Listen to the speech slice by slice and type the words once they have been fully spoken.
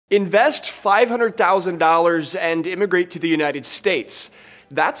Invest $500,000 and immigrate to the United States.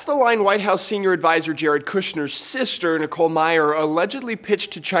 That's the line White House senior advisor Jared Kushner's sister, Nicole Meyer, allegedly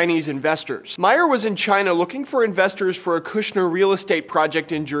pitched to Chinese investors. Meyer was in China looking for investors for a Kushner real estate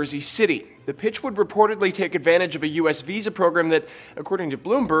project in Jersey City. The pitch would reportedly take advantage of a U.S. visa program that, according to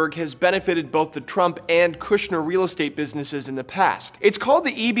Bloomberg, has benefited both the Trump and Kushner real estate businesses in the past. It's called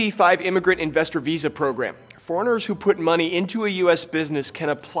the EB-5 Immigrant Investor Visa Program. Foreigners who put money into a U.S. business can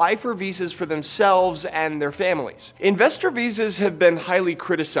apply for visas for themselves and their families. Investor visas have been highly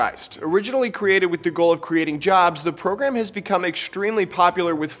criticized. Originally created with the goal of creating jobs, the program has become extremely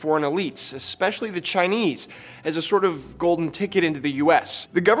popular with foreign elites, especially the Chinese, as a sort of golden ticket into the U.S.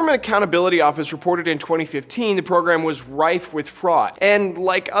 The Government Accountability Office reported in 2015 the program was rife with fraud. And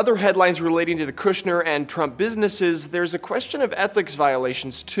like other headlines relating to the Kushner and Trump businesses, there's a question of ethics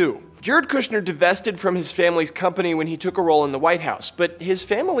violations too. Jared Kushner divested from his family's company when he took a role in the White House, but his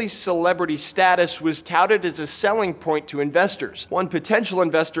family's celebrity status was touted as a selling point to investors. One potential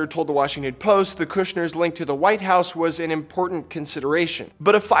investor told the Washington Post the Kushners' link to the White House was an important consideration.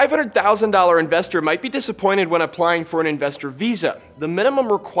 But a $500,000 investor might be disappointed when applying for an investor visa. The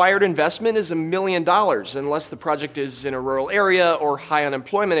minimum required investment is $1 million unless the project is in a rural area or high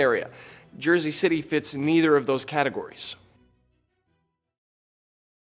unemployment area. Jersey City fits neither of those categories.